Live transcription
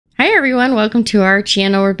Hi everyone, welcome to our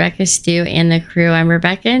channel, Rebecca, Stu, and the Crew. I'm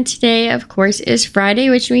Rebecca, and today, of course, is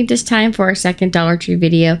Friday, which means it's time for our second Dollar Tree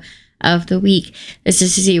video of the week. This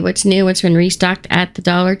is to see what's new, what's been restocked at the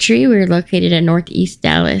Dollar Tree. We're located in Northeast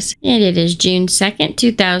Dallas, and it is June 2nd,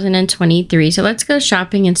 2023. So let's go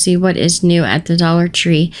shopping and see what is new at the Dollar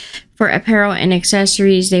Tree. For apparel and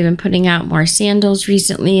accessories, they've been putting out more sandals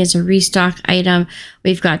recently as a restock item.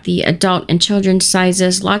 We've got the adult and children's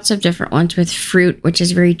sizes, lots of different ones with fruit, which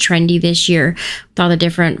is very trendy this year with all the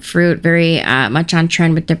different fruit, very much on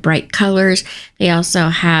trend with the bright colors. They also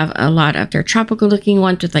have a lot of their tropical looking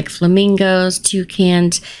ones with like flamingos,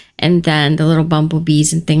 toucans, and then the little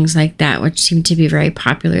bumblebees and things like that, which seem to be very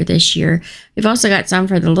popular this year. We've also got some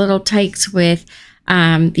for the little tykes with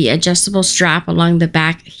the adjustable strap along the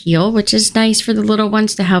back heel, which is nice for the little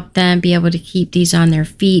ones to help them be able to keep these on their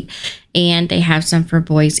feet. And they have some for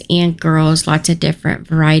boys and girls, lots of different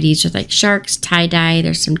varieties with like sharks, tie-dye,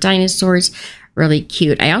 there's some dinosaurs, really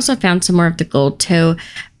cute. I also found some more of the Gold Toe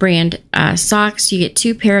brand socks. You get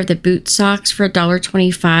 2 pair of the boot socks for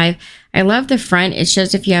 $1.25. I love the front. It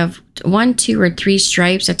shows if you have 1, 2, or 3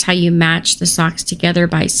 stripes, that's how you match the socks together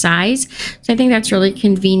by size. So I think that's really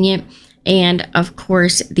convenient. And of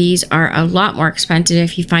course, these are a lot more expensive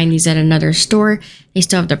if you find these at another store. They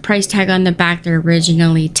still have the price tag on the back. They're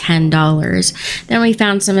originally $10. Then we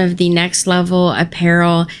found some of the next level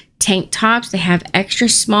apparel tank tops. They have extra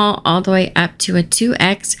small all the way up to a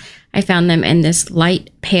 2X. I found them in this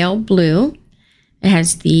light pale blue. It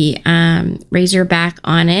has the razor back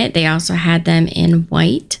on it. They also had them in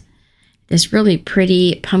white. This really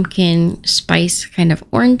pretty pumpkin spice kind of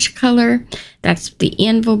orange color. That's the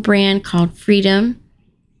Anvil brand called Freedom.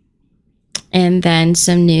 And then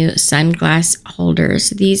some new sunglass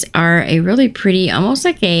holders. These are a really pretty, almost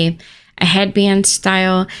like a headband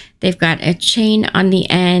style. They've got a chain on the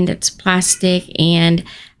end. It's plastic and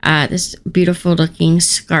this beautiful looking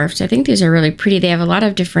scarf. So I think these are really pretty. They have a lot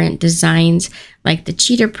of different designs like the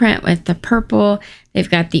cheetah print with the purple. They've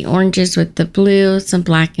got the oranges with the blue, some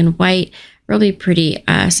black and white. Really pretty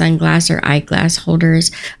sunglass or eyeglass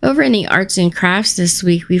holders. Over in the arts and crafts this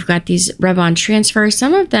week, we've got these rub-on transfers.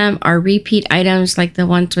 Some of them are repeat items like the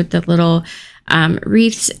ones with the little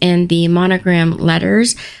wreaths and the monogram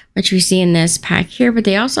letters, which we see in this pack here. But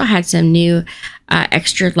they also had some new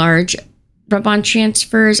extra large rub-on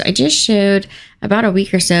transfers. I just showed about a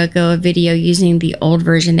week or so ago a video using the old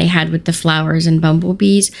version they had with the flowers and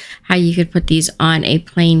bumblebees, how you could put these on a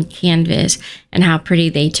plain canvas and how pretty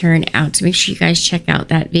they turn out. So make sure you guys check out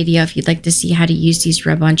that video if you'd like to see how to use these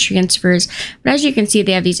rub-on transfers. But as you can see,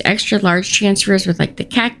 they have these extra large transfers with like the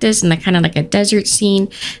cactus and the kind of like a desert scene.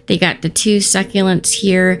 They got the 2 succulents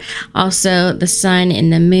here, also the sun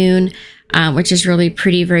and the moon, which is really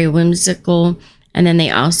pretty, very whimsical. And then they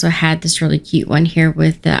also had this really cute one here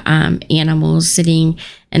with the animals sitting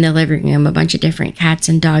in the living room, a bunch of different cats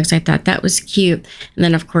and dogs. I thought that was cute. And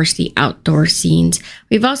then, of course, the outdoor scenes.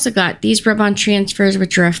 We've also got these rub-on transfers,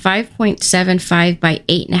 which are a 5.75 by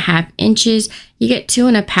 8.5 inches. You get 2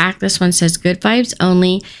 in a pack. This one says good vibes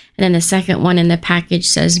only. And then the second one in the package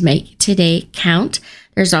says make today count.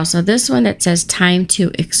 There's also this one that says time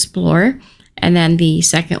to explore. And then the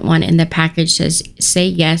second one in the package says, say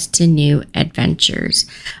yes to new adventures.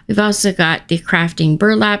 We've also got the crafting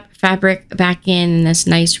burlap fabric back in this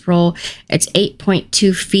nice roll. It's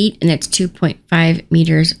 8.2 feet and it's 2.5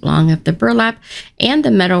 meters long of the burlap. And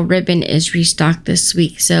the metal ribbon is restocked this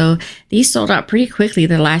week. So these sold out pretty quickly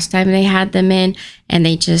the last time they had them in. And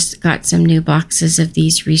they just got some new boxes of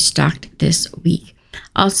these restocked this week.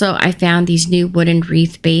 Also, I found these new wooden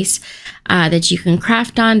wreath base that you can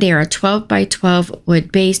craft on. They are a 12 by 12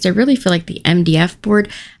 wood base. I really feel like the MDF board.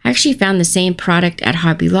 I actually found the same product at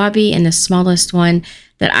Hobby Lobby, and the smallest one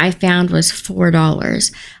that I found was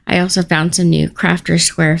 $4. I also found some new crafter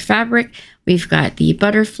square fabric. We've got the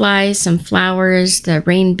butterflies, some flowers, the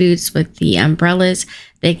rain boots with the umbrellas,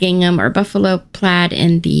 the gingham or buffalo plaid,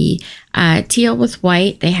 and the teal with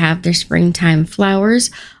white. They have their springtime flowers.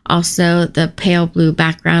 Also, the pale blue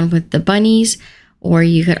background with the bunnies, or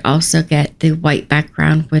you could also get the white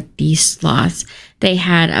background with the sloths. They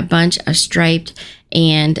had a bunch of striped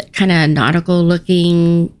and kind of nautical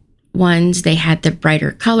looking ones. They had the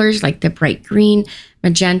brighter colors like the bright green,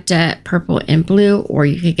 magenta, purple, and blue, or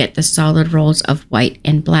you could get the solid rolls of white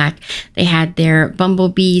and black. They had their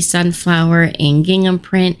bumblebee, sunflower, and gingham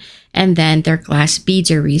print, and then their glass beads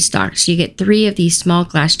are restocked. So you get 3 of these small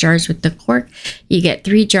glass jars with the cork. You get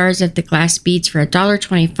 3 jars of the glass beads for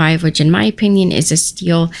 $1.25, which in my opinion is a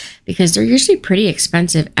steal because they're usually pretty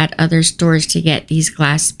expensive at other stores to get these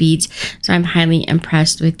glass beads. So I'm highly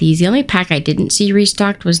impressed with these. The only pack I didn't see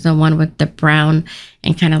restocked was the one with the brown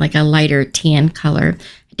and kind of like a lighter tan color.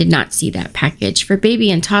 I did not see that package. For baby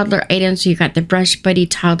and toddler items, you got the Brush Buddy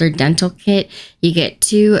Toddler Dental Kit. You get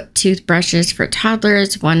 2 toothbrushes for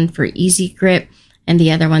toddlers, one for easy grip, and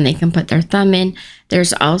the other one they can put their thumb in.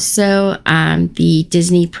 There's also the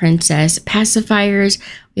Disney Princess pacifiers.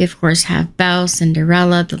 We, of course, have Belle,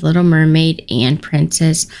 Cinderella, The Little Mermaid, and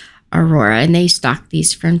Princess Aurora, and they stock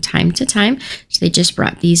these from time to time. So they just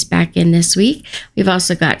brought these back in this week. We've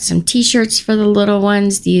also got some t-shirts for the little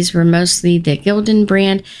ones. These were mostly the Gildan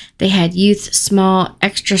brand. They had youth small,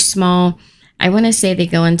 extra small. I want to say they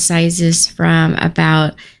go in sizes from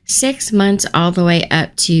about 6 months all the way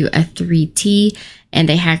up to a 3T, and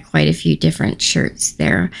they had quite a few different shirts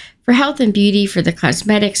there. For health and beauty, for the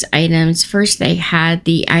cosmetics items, first they had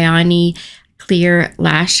the Ioni Clear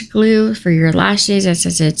Lash Glue for your lashes. It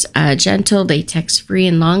says it's gentle, latex free,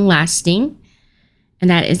 and long lasting, and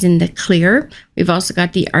that is in the clear. We've also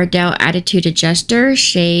got the Ardell Attitude Adjuster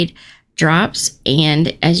shade drops,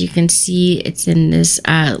 and as you can see, it's in this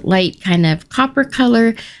light kind of copper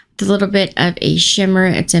color with a little bit of a shimmer.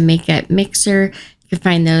 It's a makeup mixer. You can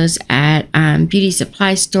find those at beauty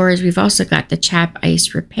supply stores. We've also got the Chap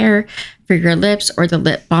Ice Repair for your lips, or the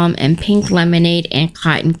lip balm and pink lemonade and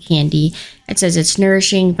cotton candy. It says it's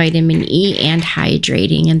nourishing, vitamin E, and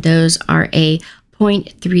hydrating, and those are a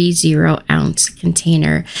 0.30 ounce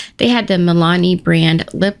container. They had the Milani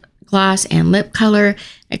brand lip gloss and lip color,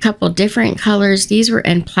 a couple different colors. These were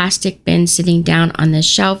in plastic bins sitting down on the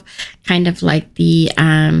shelf, kind of like the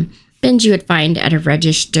bins you would find at a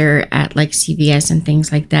register at like CVS and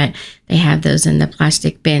things like that. They have those in the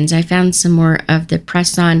plastic bins. I found some more of the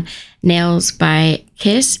press-on nails by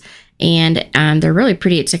Kiss, and they're really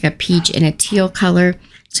pretty. It's like a peach and a teal color,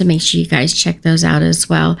 so make sure you guys check those out as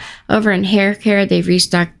well. Over in hair care, they've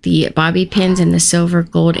restocked the bobby pins in the silver,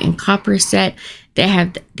 gold, and copper set. They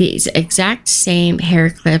have these exact same hair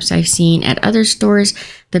clips I've seen at other stores,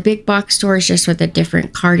 the big box stores, just with a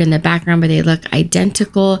different card in the background, but they look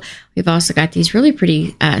identical. We've also got these really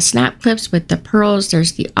pretty snap clips with the pearls.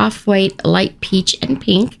 There's the off-white, light peach, and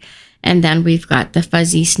pink. And then we've got the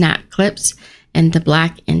fuzzy snap clips and the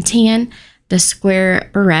black and tan. The square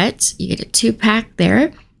barrettes, you get a 2-pack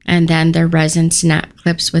there. And then the resin snap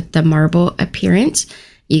clips with the marble appearance.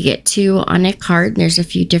 You get 2 on a card. There's a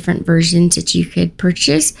few different versions that you could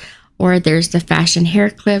purchase. Or there's the fashion hair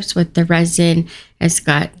clips with the resin. It's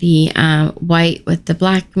got the white with the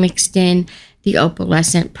black mixed in, the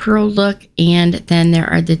opalescent pearl look, and then there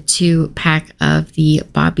are the 2-pack of the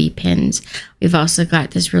bobby pins. We've also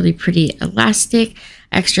got this really pretty elastic,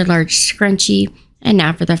 extra large scrunchie. And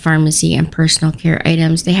now for the pharmacy and personal care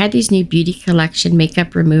items. They had these new beauty collection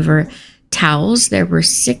makeup remover towels. There were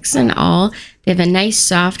 6 in all. They have a nice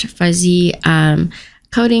soft fuzzy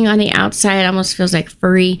coating on the outside. It almost feels like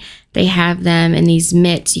furry. They have them in these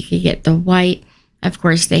mitts. You could get the white. Of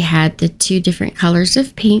course, they had the 2 different colors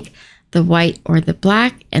of pink, the white or the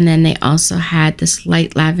black. And then they also had this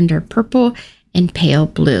light lavender purple and pale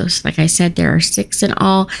blue. So like I said, there are 6 in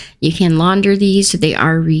all. You can launder these, so they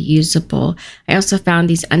are reusable. I also found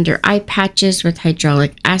these under eye patches with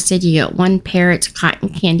hydraulic acid. You get 1 pair. It's cotton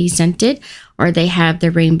candy scented, or they have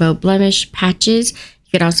the rainbow blemish patches.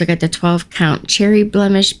 You could also get the 12-count cherry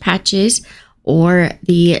blemish patches or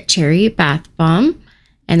the cherry bath bomb.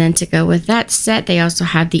 And then to go with that set, they also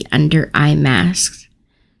have the under eye masks.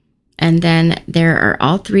 And then there are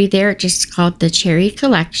all 3 there, just called the cherry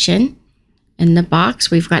collection. In the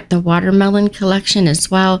box, we've got the watermelon collection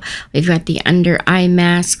as well. We've got the under eye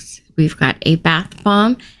masks. We've got a bath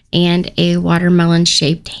bomb and a watermelon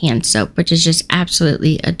shaped hand soap, which is just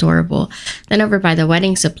absolutely adorable. Then over by the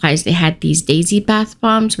wedding supplies, they had these daisy bath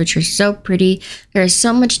bombs, which are so pretty. There is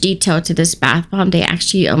so much detail to this bath bomb. They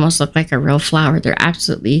actually almost look like a real flower. They're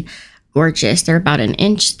absolutely gorgeous. They're about 1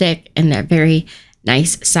 inch thick, and they're very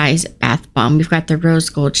nice size bath bomb. We've got the rose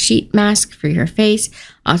gold sheet mask for your face,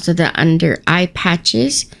 also the under eye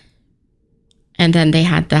patches, and then they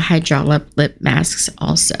had the hydraulic lip masks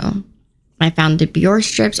also. I found the Biore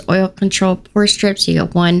strips, oil control pore strips. You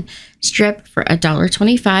get 1 strip for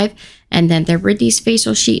 $1.25, and then there were these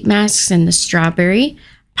facial sheet masks in the strawberry,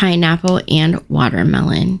 pineapple, and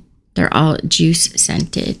watermelon. They're all juice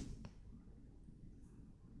scented.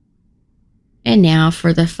 And now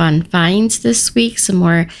for the fun finds this week, some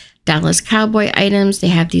more Dallas Cowboy items. They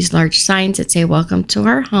have these large signs that say welcome to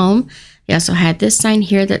our home. They also had this sign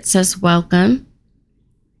here that says welcome.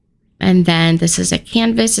 And then this is a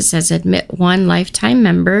canvas. It says admit 1 lifetime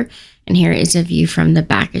member. And here is a view from the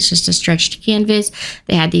back. It's just a stretched canvas.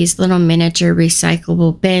 They had these little miniature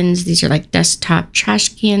recyclable bins. These are like desktop trash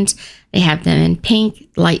cans. They have them in pink,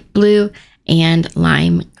 light blue, and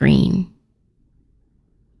lime green.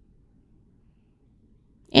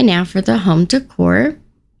 And now for the home decor.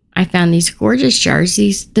 I found these gorgeous jars.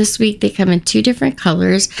 This week they come in 2 different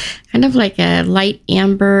colors, kind of like a light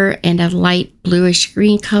amber and a light bluish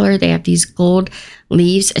green color. They have these gold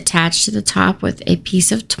leaves attached to the top with a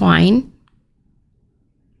piece of twine.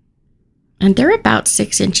 And they're about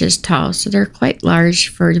 6 inches tall, so they're quite large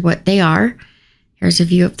for what they are. Here's a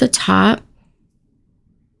view of the top.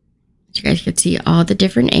 You guys can see all the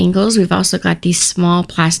different angles. We've also got these small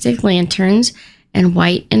plastic lanterns in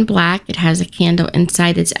white and black. It has a candle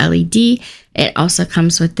inside its LED. It also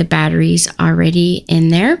comes with the batteries already in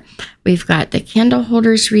there. We've got the candle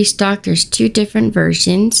holders restocked. There's 2 different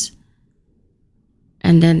versions.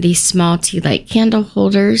 And then these small tea light candle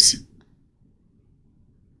holders.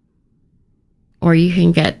 Or you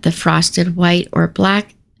can get the frosted white or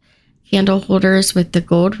black candle holders with the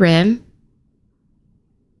gold rim.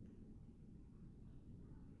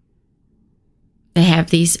 They have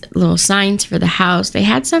these little signs for the house. They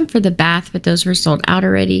had some for the bath, but those were sold out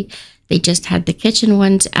already. They just had the kitchen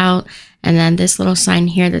ones out. And then this little sign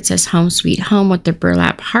here that says Home Sweet Home with the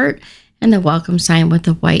burlap heart, and the welcome sign with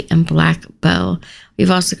the white and black bow.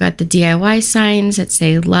 We've also got the DIY signs that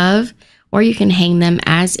say love, or you can hang them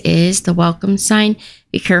as is, the welcome sign.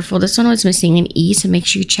 Be careful, this one was missing an E, so make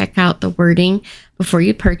sure you check out the wording before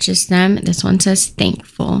you purchase them. This one says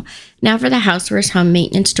thankful. Now for the housewares, home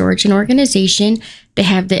maintenance, storage, and organization. They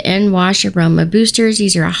have the In-Wash Aroma Boosters.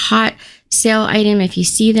 These are a hot sale item. If you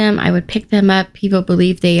see them, I would pick them up. People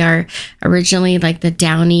believe they are originally like the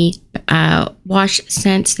Downy wash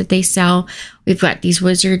scents that they sell. We've got these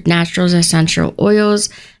Wizard Naturals essential oils.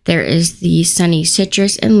 There is the Sunny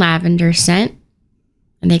Citrus and Lavender scent.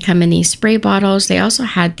 And they come in these spray bottles. They also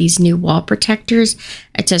had these new wall protectors.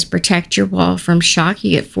 It says protect your wall from shock.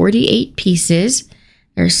 You get 48 pieces.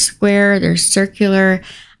 They're square, they're circular,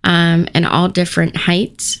 and all different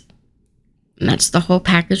heights. And that's the whole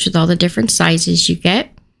package with all the different sizes you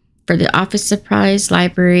get. For the office supplies,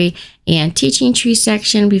 library, and teaching tree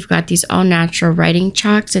section, we've got these all-natural writing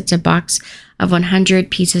chalks. It's a box of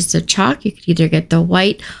 100 pieces of chalk. You could either get the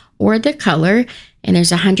white or the color, and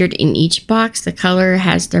there's 100 in each box. The color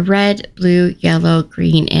has the red, blue, yellow,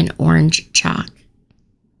 green, and orange chalk.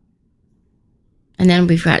 And then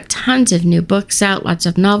we've got tons of new books out, lots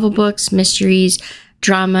of novel books, mysteries,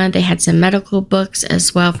 drama. They had some medical books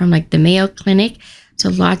as well from like the Mayo Clinic. So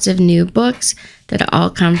lots of new books that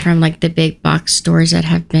all come from like the big box stores that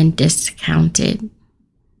have been discounted.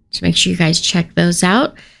 So make sure you guys check those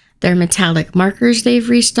out. Their metallic markers they've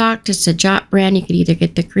restocked. It's a Jot brand. You could either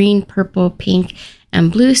get the green, purple, pink,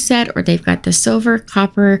 and blue set, or they've got the silver,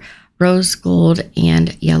 copper, rose gold,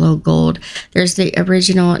 and yellow gold. There's the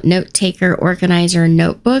original note taker organizer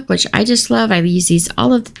notebook, which I just love. I use these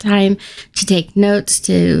all of the time to take notes,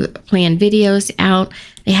 to plan videos out.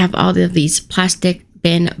 They have all of these plastic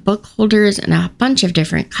bin book holders in a bunch of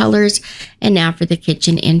different colors. And now for the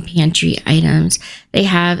kitchen and pantry items, they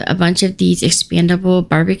have a bunch of these expandable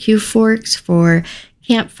barbecue forks for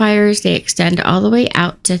campfires. They extend all the way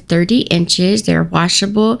out to 30 inches. They're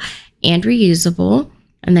washable and reusable,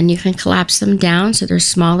 and then you can collapse them down so they're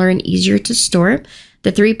smaller and easier to store.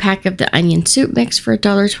 The 3-pack of the onion soup mix for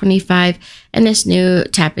 $1.25, and this new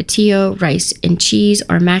Tapatio rice and cheese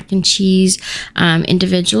or mac and cheese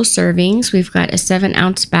individual servings. We've got a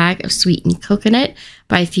 7-ounce bag of sweetened coconut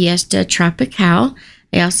by Fiesta Tropical.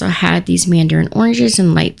 They also had these mandarin oranges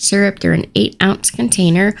and light syrup. They're an 8-ounce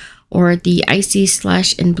container, or the icy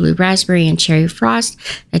slush and blue raspberry and cherry frost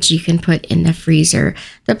that you can put in the freezer.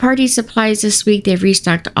 The party supplies this week, they've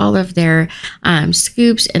restocked all of their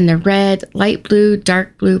scoops in the red, light blue,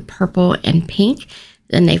 dark blue, purple, and pink.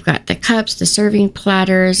 Then they've got the cups, the serving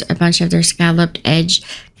platters, a bunch of their scalloped edge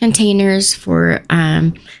containers for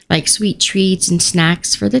like sweet treats and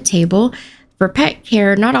snacks for the table. For pet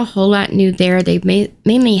care, not a whole lot new there. They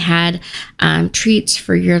mainly had treats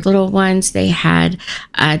for your little ones. They had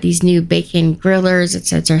these new bacon grillers. It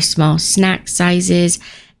says they're small snack sizes.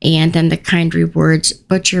 And then the Kind Rewards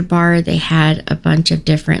Butcher Bar. They had a bunch of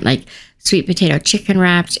different like sweet potato chicken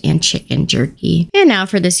wraps and chicken jerky. And now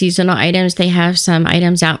for the seasonal items, they have some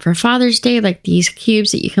items out for Father's Day, like these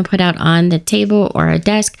cubes that you can put out on the table or a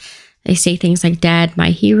desk. They say things like Dad, my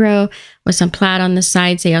hero, with some plaid on the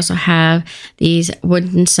sides. They also have these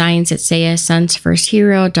wooden signs that say a son's first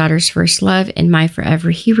hero, daughter's first love, and my forever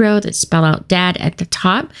hero that spell out Dad at the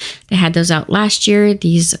top. They had those out last year.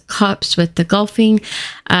 These cups with the golf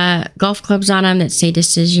clubs on them that say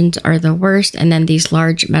decisions are the worst. And then these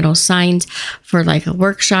large metal signs for like a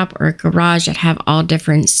workshop or a garage that have all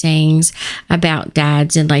different sayings about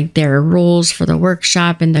dads and like their rules for the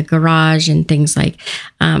workshop and the garage and things like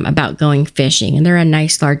about about going fishing. And they're a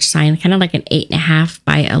nice large sign, kind of like an 8.5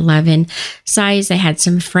 by 11 size. They had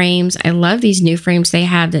some frames. I love these new frames they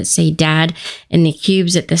have that say Dad in the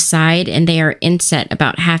cubes at the side, and they are inset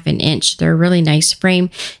about 1/2 inch. They're a really nice frame.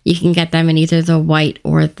 You can get them in either the white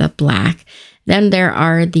or the black. Then there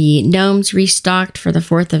are the gnomes restocked for the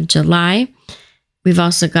 4th of July. We've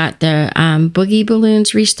also got the boogie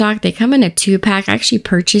balloons restocked. They come in a 2-pack. I actually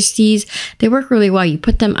purchased these. They work really well. You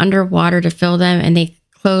put them underwater to fill them and they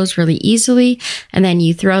close really easily. And then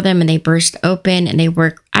you throw them and they burst open, and they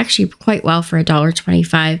work actually quite well for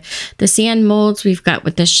 $1.25. The sand molds we've got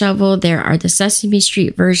with the shovel. There are the Sesame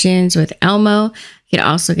Street versions with Elmo. You could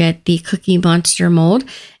also get the Cookie Monster mold.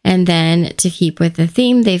 And then to keep with the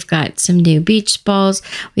theme, they've got some new beach balls.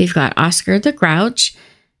 We've got Oscar the Grouch.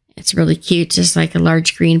 It's really cute, just like a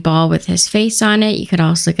large green ball with his face on it. You could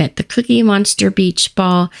also get the Cookie Monster beach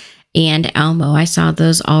ball and Elmo. I saw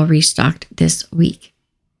those all restocked this week.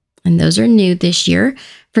 And those are new this year.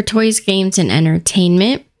 For toys, games, and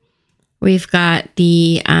entertainment, we've got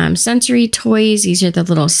the sensory toys. These are the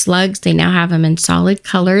little slugs. They now have them in solid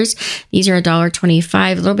colors. These are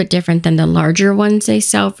 $1.25, a little bit different than the larger ones they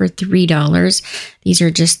sell for $3. These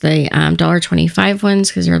are just the $1.25 ones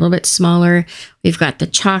because they're a little bit smaller. We've got the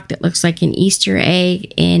chalk that looks like an Easter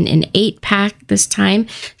egg in an 8-pack this time.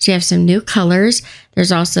 So you have some new colors.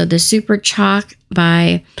 There's also the Super Chalk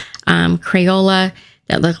by Crayola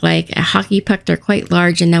that look like a hockey puck. They're quite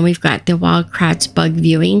large. And then we've got the Wild Kratts Bug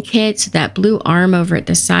Viewing Kit. So that blue arm over at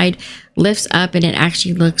the side lifts up and it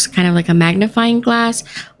actually looks kind of like a magnifying glass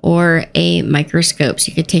or a microscope. So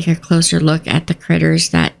you could take a closer look at the critters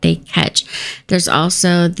that they catch. There's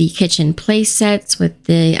also the kitchen play sets with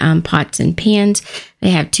the pots and pans. They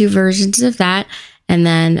have 2 versions of that. And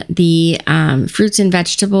then the fruits and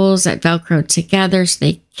vegetables that Velcro together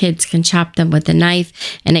so kids can chop them with a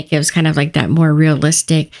knife. And it gives kind of like that more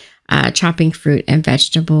realistic chopping fruit and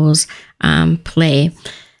vegetables play.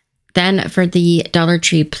 Then for the Dollar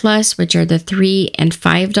Tree Plus, which are the $3 and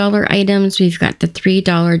 $5 items, we've got the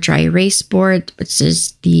 $3 dry erase board, which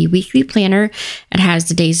is the weekly planner. It has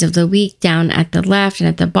the days of the week down at the left, and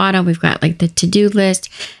at the bottom, we've got like the to-do list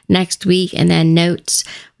next week and then notes.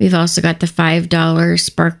 We've also got the $5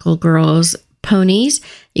 Sparkle Girls ponies.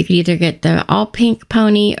 You could either get the all pink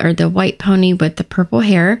pony or the white pony with the purple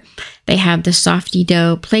hair. They have the Softy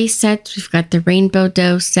Dough play sets. We've got the Rainbow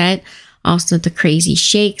Dough set. Also the Crazy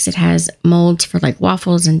Shakes. It has molds for like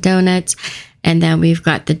waffles and donuts. And then we've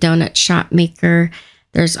got the Donut Shop Maker.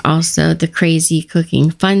 There's also the Crazy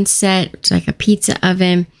Cooking Fun set, which is like a pizza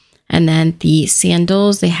oven. And then the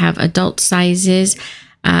sandals, they have adult sizes.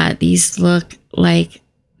 These look like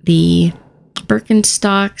the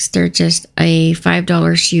Birkenstocks. They're just a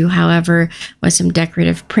 $5 shoe, however, with some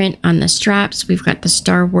decorative print on the straps. We've got the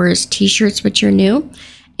Star Wars t-shirts, which are new.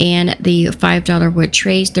 And the $5 wood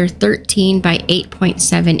trays, they're 13 by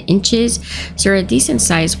 8.7 inches. So they're a decent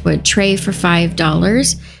sized wood tray for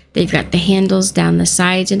 $5. They've got the handles down the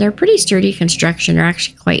sides and they're pretty sturdy construction. They're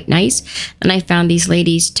actually quite nice. And I found these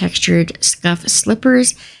ladies textured scuff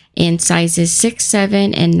slippers in sizes 6,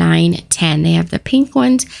 7, and 9, 10. They have the pink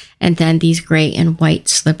ones and then these gray and white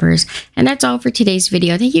slippers. And that's all for today's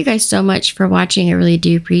video. Thank you guys so much for watching. I really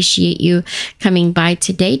do appreciate you coming by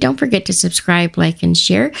today. Don't forget to subscribe, like, and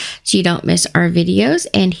share so you don't miss our videos.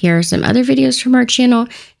 And here are some other videos from our channel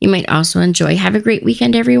you might also enjoy. Have a great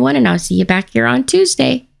weekend, everyone, and I'll see you back here on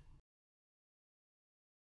Tuesday.